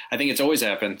 I think it's always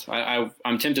happened.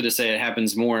 I'm tempted to say it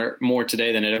happens more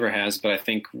today than it ever has. But I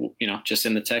think, just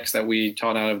in the text that we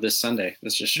taught out of this Sunday,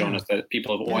 it's just showing us that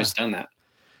people have always done that.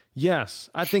 Yes,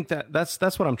 I think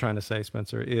that's what I'm trying to say,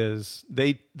 Spencer, is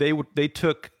they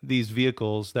took these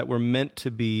vehicles that were meant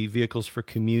to be vehicles for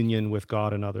communion with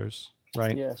God and others,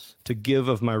 right? Yes. To give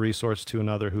of my resource to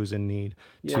another who's in need,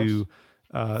 to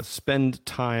spend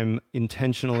time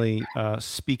intentionally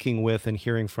speaking with and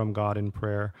hearing from God in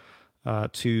prayer,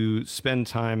 to spend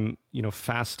time,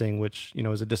 fasting, which,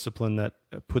 is a discipline that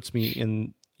puts me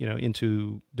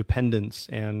into dependence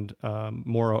and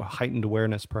more heightened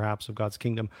awareness, perhaps, of God's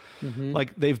kingdom. Mm-hmm.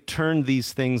 Like they've turned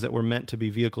these things that were meant to be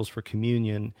vehicles for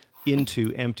communion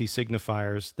into empty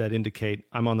signifiers that indicate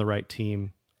I'm on the right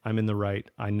team. I'm in the right.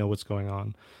 I know what's going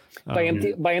on. By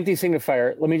empty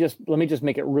signifier, let me just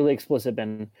make it really explicit,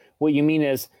 Ben. What you mean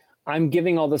is I'm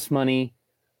giving all this money.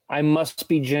 I must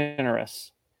be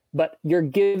generous, but you're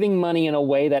giving money in a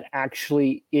way that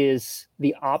actually is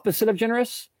the opposite of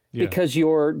generous. Yeah. Because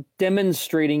you're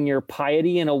demonstrating your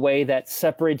piety in a way that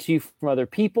separates you from other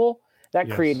people, that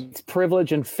creates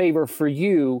privilege and favor for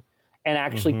you, and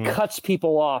actually cuts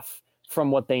people off from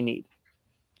what they need.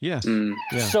 Yes.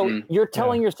 So you're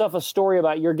telling yourself a story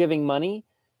about you're giving money,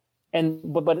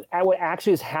 but what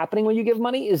actually is happening when you give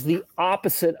money is the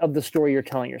opposite of the story you're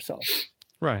telling yourself.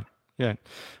 Right. Yeah.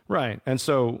 Right. And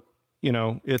so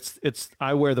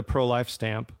I wear the pro-life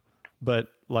stamp, but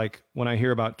like when I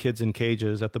hear about kids in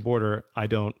cages at the border,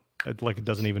 it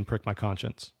doesn't even prick my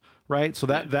conscience. Right. So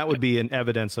that would be an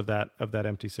evidence of that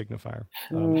empty signifier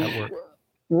at work.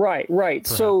 Right.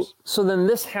 Perhaps. So then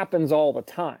this happens all the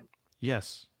time.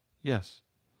 Yes.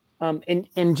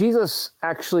 And Jesus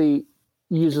actually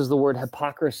uses the word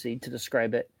hypocrisy to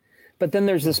describe it. But then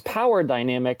there's this power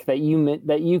dynamic that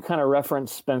you kind of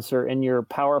referenced, Spencer, in your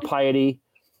power, piety,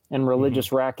 and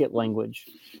religious racket language.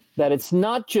 That it's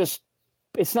not just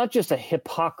a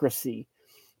hypocrisy,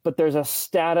 but there's a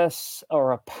status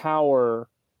or a power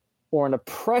or an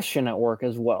oppression at work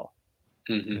as well.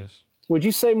 Mm-hmm. Yes. Would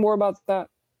you say more about that?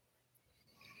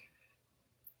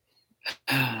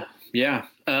 Yeah.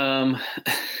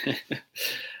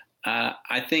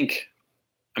 I think,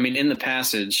 in the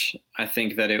passage, I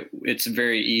think that it's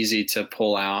very easy to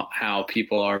pull out how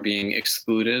people are being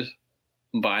excluded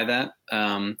by that.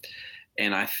 And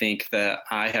I think that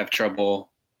I have trouble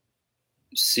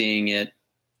seeing it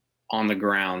on the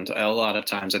ground a lot of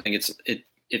times. I think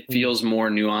it feels more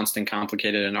nuanced and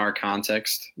complicated in our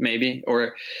context, maybe,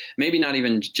 or maybe not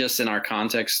even just in our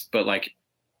context, but like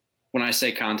when I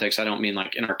say context, I don't mean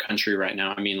like in our country right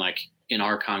now. I mean like in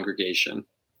our congregation,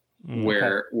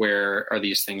 where are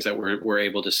these things that we're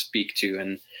able to speak to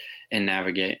and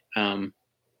navigate? Can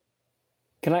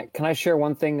I share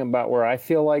one thing about where I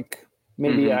feel like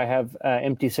maybe I have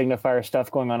empty signifier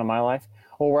stuff going on in my life,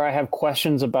 or where I have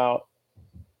questions about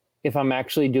if I'm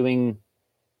actually doing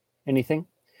anything?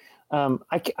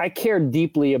 I care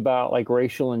deeply about like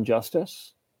racial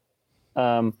injustice.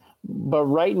 But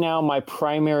right now my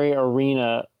primary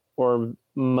arena or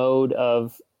mode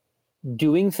of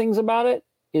doing things about it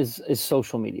is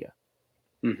social media.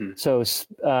 Mm-hmm. So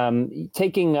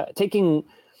taking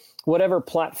whatever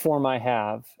platform I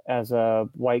have as a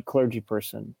white clergy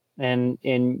person and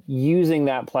using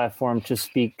that platform to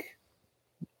speak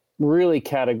really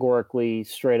categorically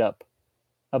straight up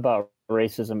about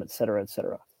racism, et cetera, et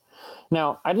cetera.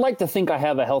 Now, I'd like to think I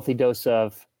have a healthy dose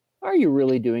of, are you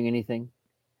really doing anything?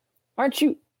 Aren't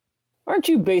you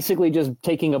basically just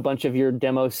taking a bunch of your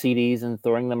demo CDs and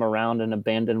throwing them around an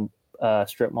abandoned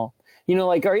strip mall?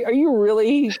 Like, are you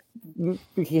really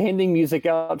handing music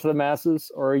out to the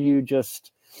masses, or are you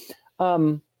just?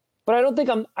 But I don't think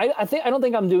I don't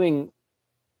think I'm doing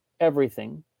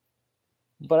everything,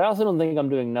 but I also don't think I'm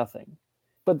doing nothing.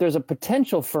 But there's a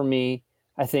potential for me,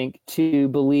 I think, to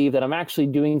believe that I'm actually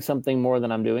doing something more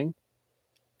than I'm doing,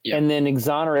 and then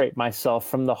exonerate myself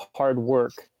from the hard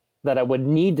work that I would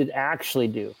need to actually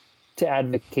do to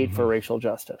advocate for racial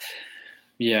justice.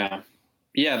 Yeah.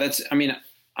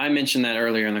 I mentioned that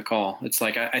earlier in the call. It's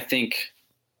like, I think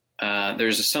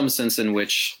there's some sense in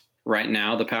which right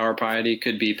now the power piety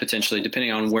could be potentially,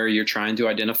 depending on where you're trying to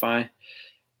identify,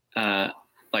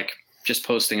 like just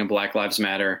posting a Black Lives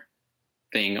Matter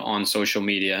thing on social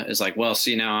media is like, well,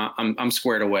 see, now I'm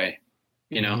squared away,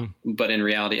 but in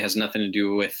reality it has nothing to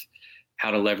do with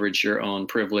how to leverage your own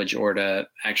privilege or to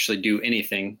actually do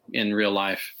anything in real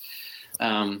life.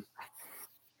 And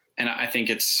I think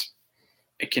it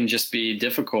can just be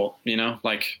difficult,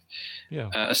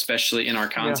 especially in our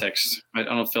context. Yeah. I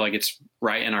don't feel like it's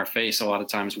right in our face a lot of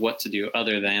times what to do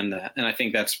other than that. And I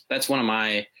think that's one of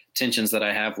my tensions that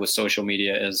I have with social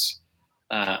media is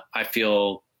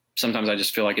sometimes I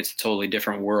just feel like it's a totally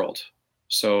different world.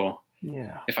 So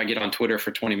if I get on Twitter for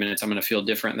 20 minutes, I'm going to feel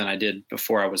different than I did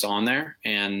before I was on there.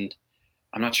 And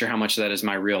I'm not sure how much of that is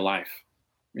my real life,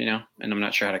 and I'm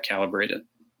not sure how to calibrate it.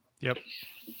 Yep.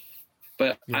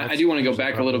 But I do want to go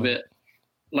back a little bit.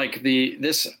 Like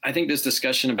I think this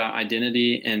discussion about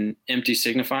identity and empty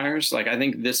signifiers, like I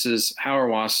think this is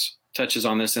Hauerwas touches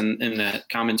on this in that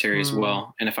commentary as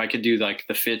well. And if I could do like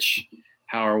the Fitch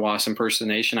Hauerwas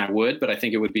impersonation, I would, but I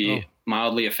think it would be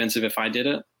mildly offensive if I did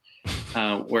it.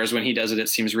 Whereas when he does it, it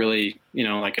seems really,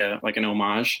 like an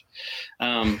homage.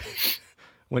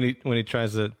 When he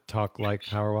tries to talk like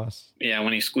Hauerwas. Yeah,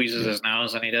 when he squeezes his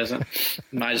nose and he doesn't.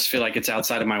 I just feel like it's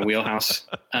outside of my wheelhouse.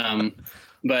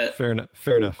 But fair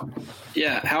enough.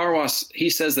 Yeah, Hauerwas, he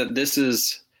says that this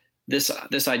is this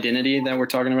identity that we're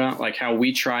talking about, like how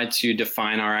we try to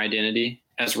define our identity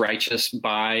as righteous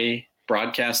by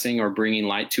broadcasting or bringing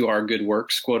light to our good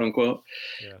works, quote unquote.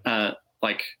 Yeah.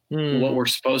 What we're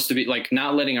supposed to be, like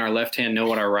not letting our left hand know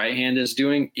what our right hand is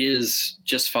doing is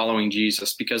just following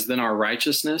Jesus, because then our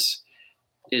righteousness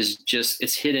is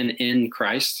it's hidden in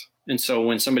Christ. And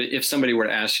so if somebody were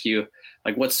to ask you,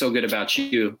 like, what's so good about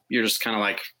you? You're just kind of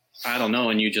like, I don't know.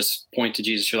 And you just point to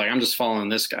Jesus. You're like, I'm just following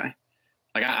this guy.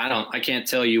 Like, I can't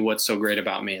tell you what's so great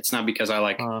about me. It's not because I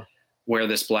wear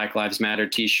this Black Lives Matter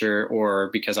t-shirt, or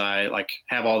because I like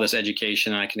have all this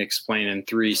education and I can explain in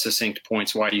 3 succinct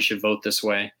points why you should vote this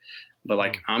way. But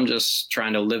like, I'm just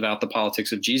trying to live out the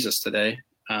politics of Jesus today.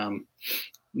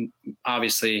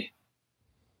 Obviously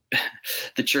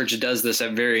the church does this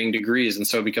at varying degrees. And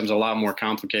so it becomes a lot more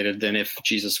complicated than if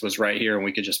Jesus was right here and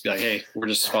we could just be like, hey, we're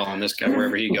just following this guy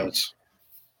wherever he goes.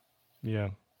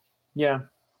 Yeah. Yeah.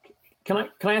 Can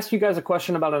I ask you guys a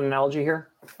question about an analogy here?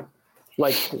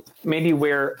 Like maybe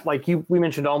where, like we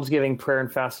mentioned almsgiving, prayer,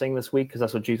 and fasting this week, because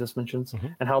that's what Jesus mentions,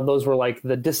 and how those were like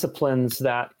the disciplines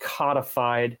that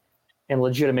codified and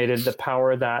legitimated the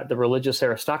power that the religious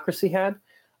aristocracy had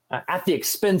at the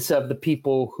expense of the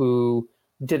people who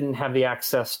didn't have the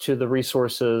access to the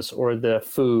resources or the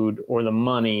food or the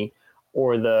money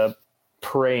or the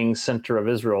praying center of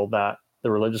Israel that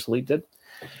the religious elite did.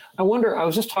 I wonder, I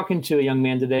was just talking to a young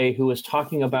man today who was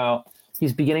talking about,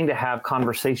 he's beginning to have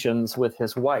conversations with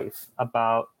his wife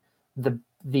about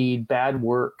the bad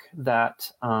work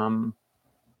that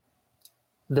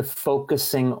the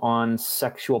focusing on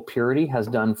sexual purity has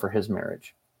done for his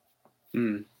marriage.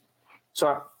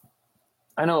 So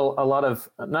I know a lot of,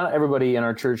 not everybody in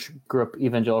our church grew up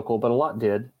evangelical, but a lot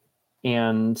did.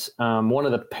 And one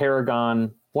of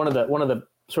the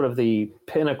sort of the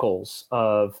pinnacles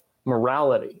of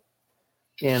morality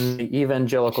in the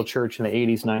evangelical church in the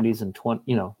 80s, 90s, and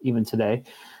even today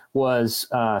was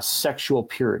sexual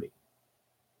purity.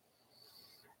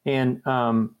 And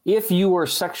if you were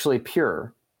sexually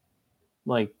pure,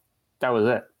 like that was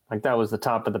it. Like that was the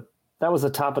top of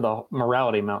the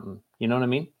morality mountain. You know what I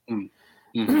mean?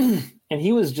 Mm-hmm. And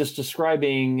he was just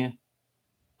describing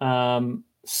some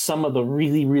of the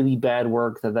really, really bad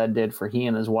work that did for he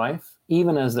and his wife,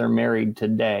 even as they're married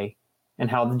today, and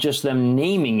how just them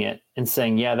naming it and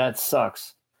saying, yeah, that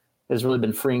sucks, has really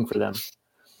been freeing for them.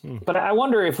 But I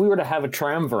wonder if we were to have a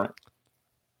triumvirate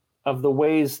of the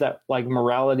ways that like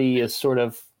morality is sort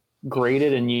of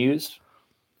graded and used,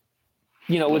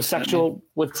 would sexual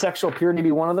purity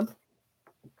be one of them?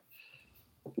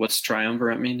 What's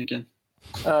triumvirate mean again?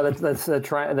 That's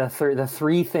the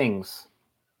 3 things.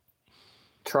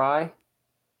 Tri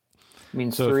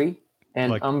means 3,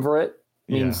 and like, umvirate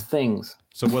means things.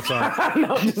 So what's our?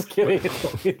 No, I'm just kidding.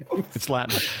 It's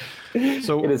Latin.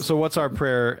 So what's our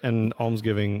prayer and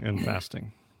almsgiving and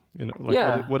fasting?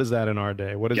 What is that in our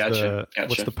day? What is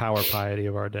what's the power piety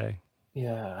of our day?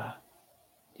 Yeah.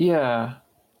 Yeah,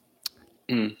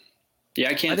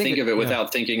 I can't think of it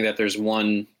without thinking that there's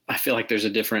one. I feel like there's a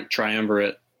different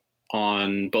triumvirate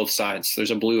on both sides.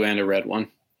 There's a blue and a red one.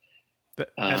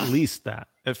 At least that.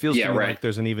 It feels to me like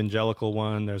there's an evangelical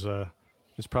one. There's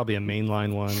probably a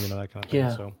mainline one, that kind of thing.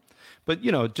 Yeah. So, but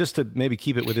just to maybe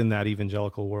keep it within that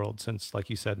evangelical world, since like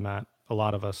you said, Matt, a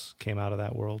lot of us came out of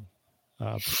that world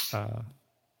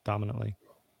dominantly.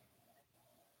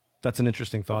 That's an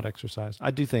interesting thought exercise.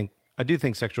 I do think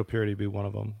sexual purity would be one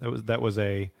of them. That was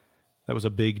a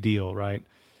big deal, right?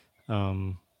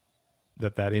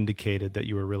 That indicated that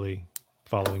you were really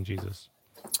following Jesus.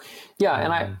 Yeah,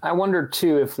 and I wonder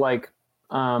too if like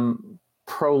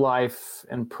pro-life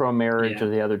and pro-marriage are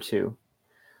the other two.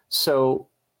 So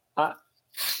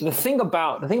the thing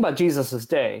about Jesus's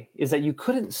day is that you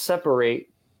couldn't separate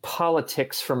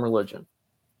politics from religion.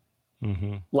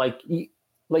 Mm-hmm. Like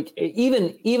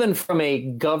even from a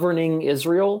governing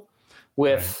Israel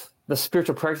with the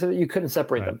spiritual practice, you couldn't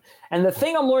separate them. And the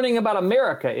thing I'm learning about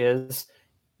America is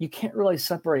you can't really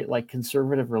separate like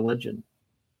conservative religion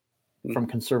from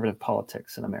conservative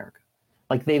politics in America.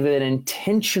 Like they've been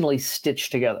intentionally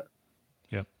stitched together.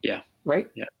 Yeah. Yeah. Right?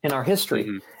 Yeah. In our history.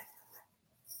 Mm-hmm.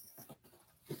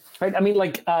 Right? I mean,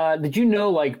 like, did you know,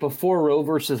 like, before Roe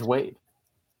versus Wade,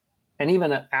 and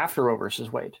even after Roe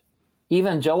versus Wade,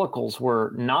 evangelicals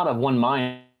were not of one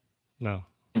mind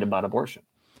about abortion.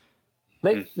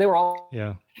 They were all...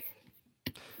 Yeah.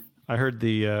 I heard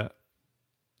you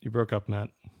broke up, Matt.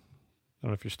 I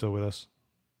don't know if you're still with us.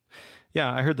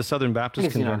 Yeah, I heard the Southern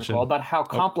Baptist Convention. About how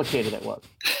complicated it was.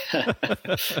 I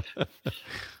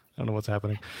don't know what's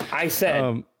happening. I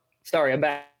said, sorry, I'm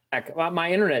back.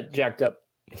 My internet jacked up.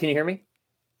 Can you hear me?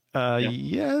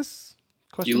 Yes.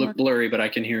 You look blurry, but I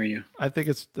can hear you. I think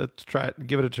let's try it.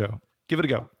 Give it a show. Give it a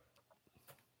go.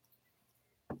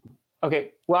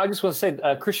 Okay. Well, I just want to say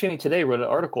Christianity Today wrote an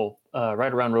article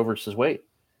right around Roe versus Wade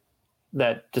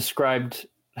that described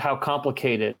how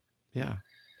complicated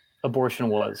abortion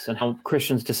was and how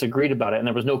Christians disagreed about it, and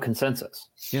there was no consensus.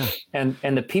 Yeah.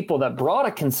 And the people that brought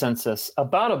a consensus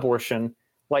about abortion,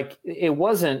 like it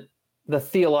wasn't the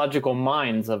theological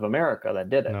minds of America that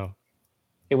did it. No.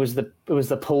 It was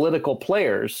the political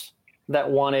players that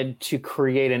wanted to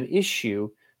create an issue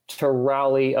to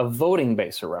rally a voting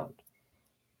base around.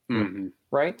 Mm-hmm.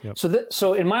 Right? Yep.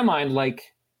 So in my mind,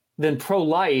 like, then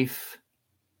pro-life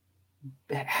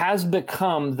has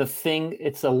become the thing.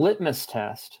 It's a litmus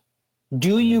test.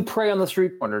 Do you pray on the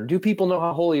street corner? Do people know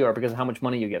how holy you are because of how much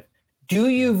money you give? Do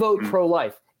you vote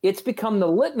pro-life? It's become the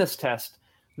litmus test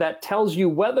that tells you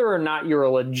whether or not you're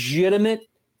a legitimate,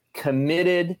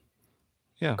 committed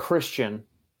Christian,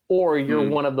 or you're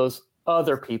one of those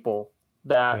other people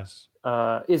that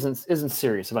isn't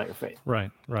serious about your faith.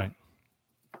 Right.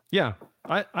 Yeah,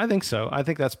 I think so. I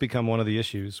think that's become one of the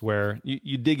issues where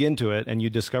you dig into it and you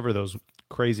discover those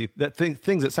crazy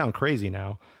things that sound crazy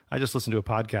now. I just listened to a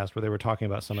podcast where they were talking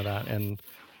about some of that, and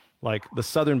like the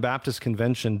Southern Baptist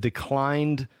Convention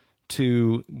declined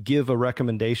to give a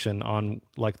recommendation on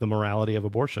like the morality of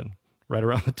abortion right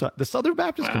around the time. The Southern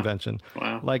Baptist Convention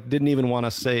like didn't even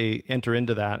want to enter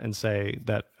into that and say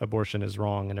that abortion is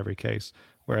wrong in every case.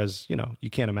 Whereas, you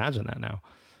can't imagine that now.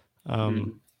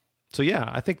 So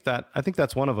yeah, I think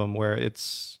that's one of them where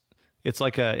it's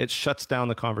like it shuts down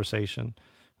the conversation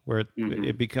where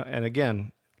it becomes, and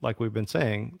again, like we've been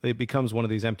saying, it becomes one of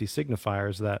these empty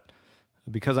signifiers that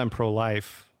because I'm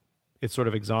pro-life, it sort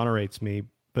of exonerates me.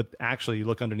 But actually you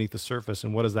look underneath the surface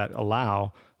and what does that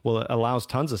allow? Well, it allows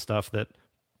tons of stuff that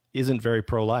isn't very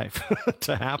pro-life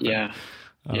to happen. Yeah.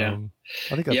 I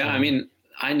think that's I mean,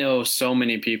 I know so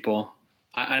many people.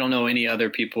 I don't know any other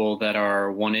people that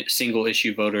are single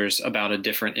issue voters about a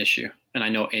different issue. And I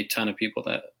know a ton of people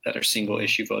that are single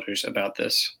issue voters about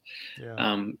this. Yeah.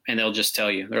 And they'll just tell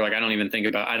you, they're like, I don't even think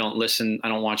about, I don't listen, I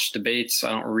don't watch debates, I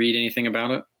don't read anything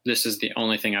about it. This is the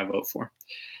only thing I vote for.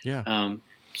 Yeah.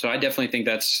 So I definitely think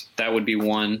that would be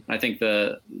one. I think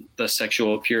the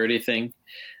sexual purity thing.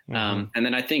 And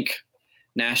then I think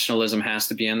nationalism has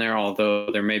to be in there,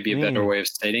 although there may be a better way of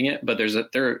stating it. But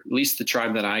at least the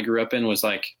tribe that I grew up in was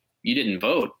like, you didn't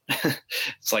vote.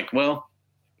 It's like, well,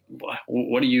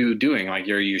 what are you doing? Like,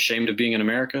 are you ashamed of being an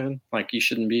American? Like, you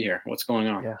shouldn't be here. What's going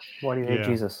on? Yeah. Why do you hate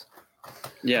Jesus?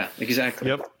 Yeah, exactly.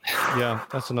 Yep. Yeah,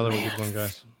 that's another good one,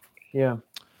 guys. Yeah.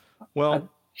 Well,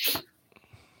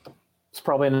 it's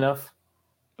probably enough.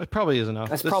 It probably is enough.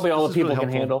 That's probably all the people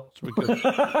can handle.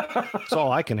 It's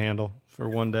all I can handle for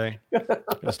one day.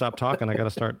 Gotta stop talking. I gotta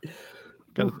start.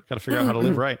 Gotta figure out how to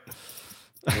live right.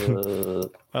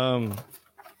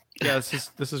 Yeah,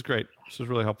 this is great. This is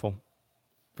really helpful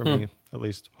for me, at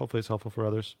least. Hopefully, it's helpful for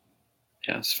others.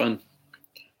 Yeah, it's fun.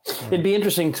 It'd be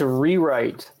interesting to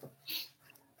rewrite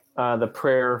the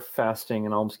prayer, fasting,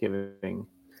 and almsgiving.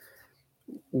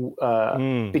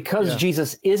 Because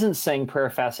Jesus isn't saying prayer,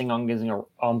 fasting,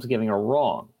 almsgiving are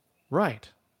wrong. Right.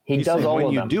 He's does all of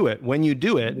them. When you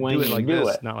do it like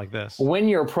this, not like this. When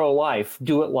you're pro-life,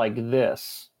 do it like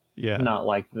this. Yeah. Not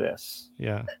like this.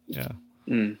 Yeah.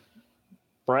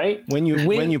 Right? When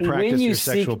you practice your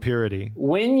sexual purity.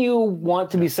 When you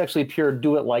want to be sexually pure,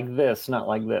 do it like this, not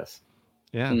like this.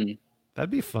 Yeah.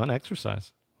 That'd be a fun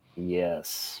exercise.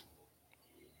 Yes.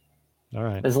 All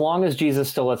right. As long as Jesus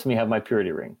still lets me have my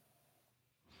purity ring.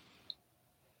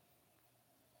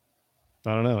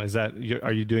 I don't know.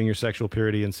 Are you doing your sexual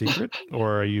purity in secret,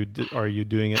 or are you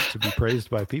doing it to be praised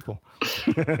by people?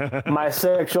 My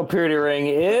sexual purity ring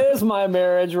is my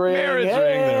marriage ring. Marriage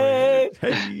ring.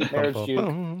 Hey, marriage juke.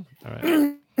 All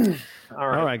right.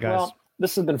 All right, guys. Well,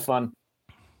 this has been fun.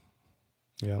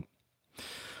 Yeah.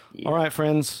 All right,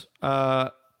 friends.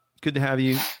 Good to have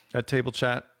you at Table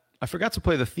Chat. I forgot to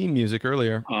play the theme music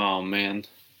earlier. Oh man.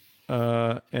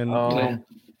 Play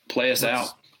us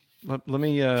out. Let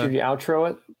me. Should you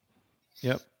outro it?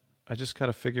 Yep. I just got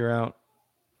to figure out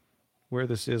where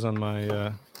this is on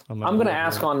my. I'm gonna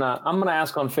ask on. I'm gonna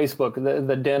ask on Facebook.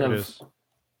 The den of.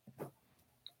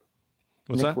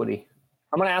 What's iniquity. that?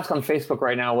 I'm gonna ask on Facebook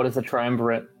right now. What is the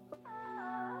triumvirate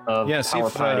of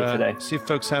power piety today? See if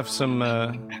folks have some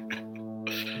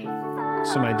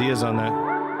ideas on that.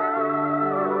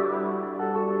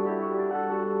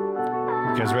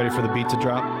 You guys ready for the beat to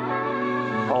drop?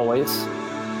 Always.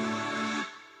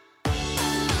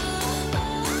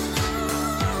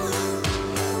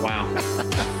 Wow.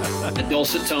 The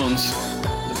dulcet tones.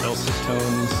 The dulcet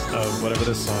tones of whatever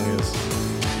this song is.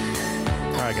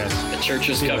 All right, guys. The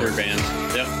church's cover band.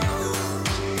 Yep.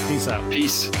 Peace out.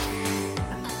 Peace.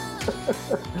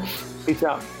 Peace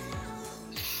out.